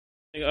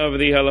Of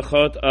the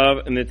halachot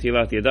of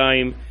netilat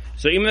yadayim.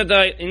 So im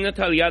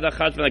natal yad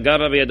achat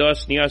v'nagava v'yado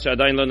shniya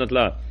she'adayin lo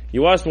natla.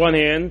 You washed one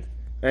hand,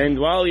 and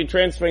while you're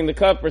transferring the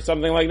cup or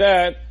something like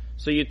that,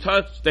 so you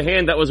touch the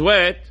hand that was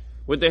wet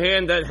with the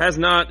hand that has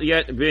not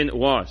yet been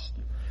washed.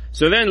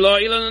 So then lo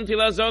ilan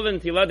netilah zol, the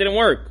netilah didn't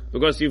work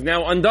because you've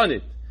now undone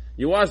it.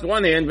 You washed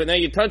one hand, but now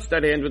you touch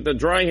that hand with the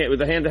dry hand, with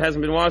the hand that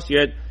hasn't been washed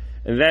yet,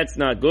 and that's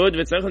not good. You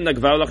have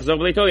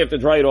to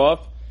dry it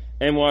off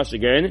and wash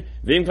again.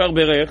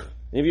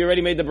 If you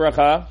already made the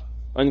bracha,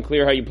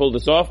 unclear how you pulled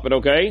this off, but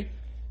okay.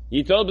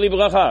 You told bli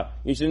bracha.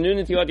 You should do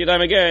netilat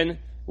yadayim again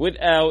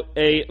without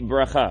a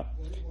bracha.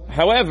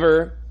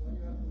 However,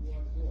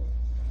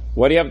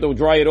 why do you have to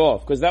dry it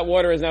off? Because that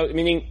water is now,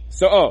 meaning,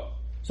 so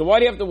why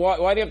do you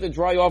have to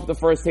dry off the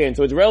first hand?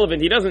 So it's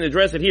relevant. He doesn't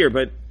address it here,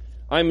 but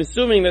I'm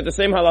assuming that the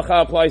same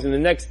halacha applies in the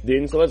next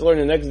din. So let's learn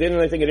the next din,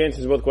 and I think it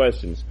answers both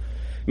questions.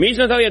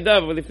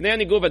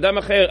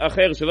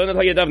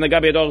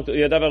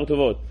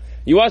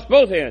 You wash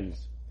both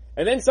hands,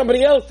 and then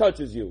somebody else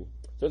touches you.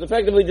 So it's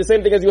effectively the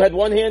same thing as you had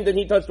one hand and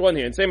he touched one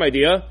hand. Same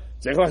idea.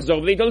 You have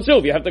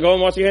to go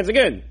and wash your hands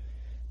again.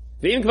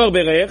 You made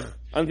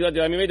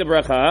the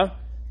bracha.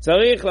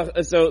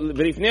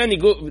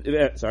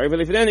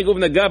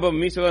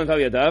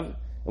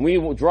 And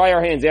we dry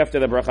our hands after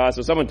the bracha,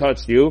 so someone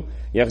touched you.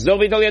 You should wash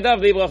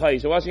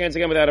your hands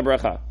again without a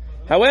bracha.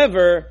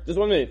 However, just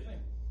 1 minute.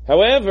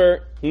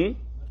 However, It's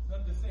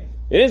not the same.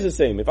 It is the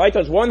same. If I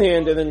touch one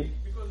hand and then...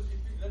 Because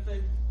if, let's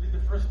say, the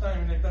first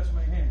time when I touch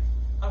my hands,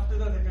 after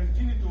that I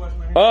continue to wash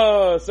my hands.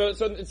 Oh, so it's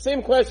the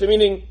same question,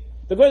 meaning,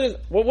 the question is,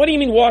 well, what do you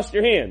mean wash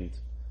your hand?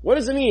 What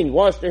does it mean,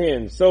 wash your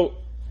hands? So,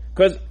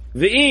 because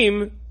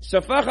ve'im,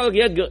 shafach al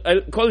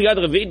kol yad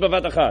revi'it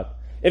bavat achat.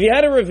 If you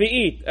had a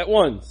revi'it at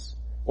once,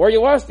 or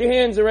you washed your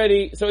hands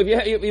already, so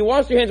if you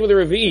washed your hands with a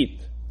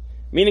revi'it,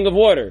 meaning of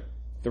water,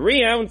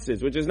 3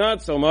 ounces, which is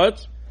not so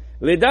much,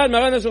 you're done.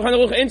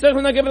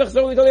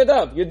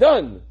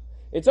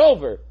 It's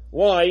over.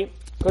 Why?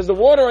 Because the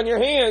water on your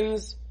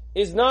hands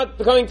is not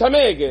becoming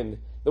tameh again.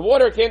 The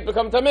water can't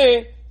become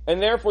tameh,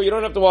 and therefore you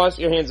don't have to wash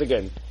your hands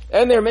again.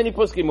 And there are many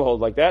poskim who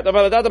hold like that. You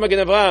have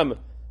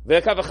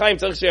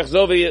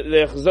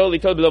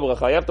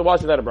to wash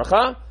without a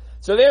bracha.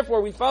 So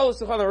therefore we follow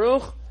Shulchan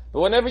Aruch,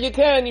 but whenever you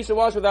can, you should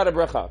wash without a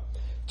bracha.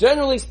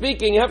 Generally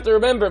speaking, you have to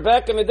remember,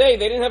 back in the day,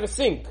 they didn't have a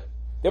sink.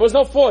 There was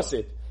no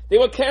faucet. They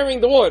were carrying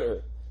the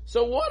water.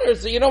 So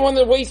you don't want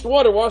to waste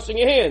water washing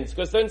your hands,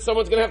 because then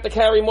someone's going to have to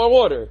carry more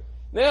water.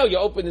 Now you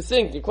open the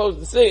sink, you close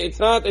the sink, it's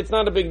not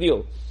a big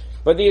deal.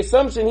 But the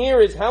assumption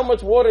here is how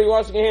much water are you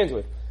washing your hands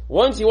with?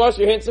 Once you wash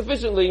your hands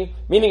sufficiently,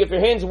 meaning if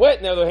your hand's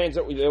wet, now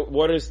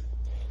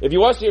if you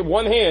wash your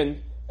one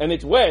hand, and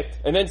it's wet,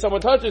 and then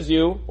someone touches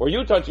you, or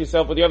you touch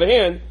yourself with the other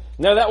hand,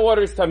 now that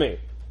water is tameh.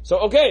 So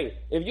okay,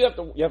 if you have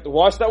to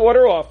wash that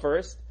water off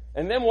first,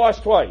 and then wash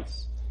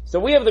twice. So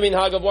we have the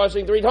minhag of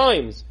washing 3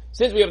 times.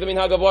 Since we have the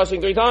minhag of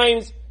washing 3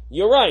 times,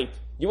 you're right.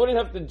 You wouldn't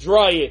have to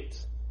dry it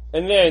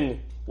and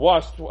then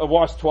wash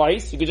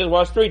twice. You could just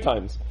wash 3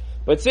 times.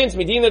 But since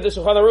Medina de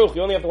Shulchan Aruch,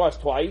 you only have to wash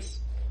twice.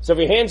 So if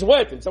your hand's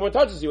wet and someone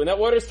touches you and that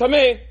water is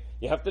tameh,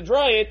 you have to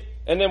dry it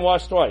and then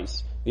wash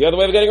twice. The other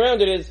way of getting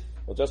around it is,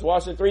 we'll just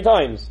wash it 3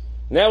 times.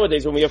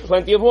 Nowadays, when we have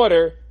plenty of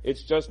water,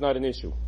 it's just not an issue.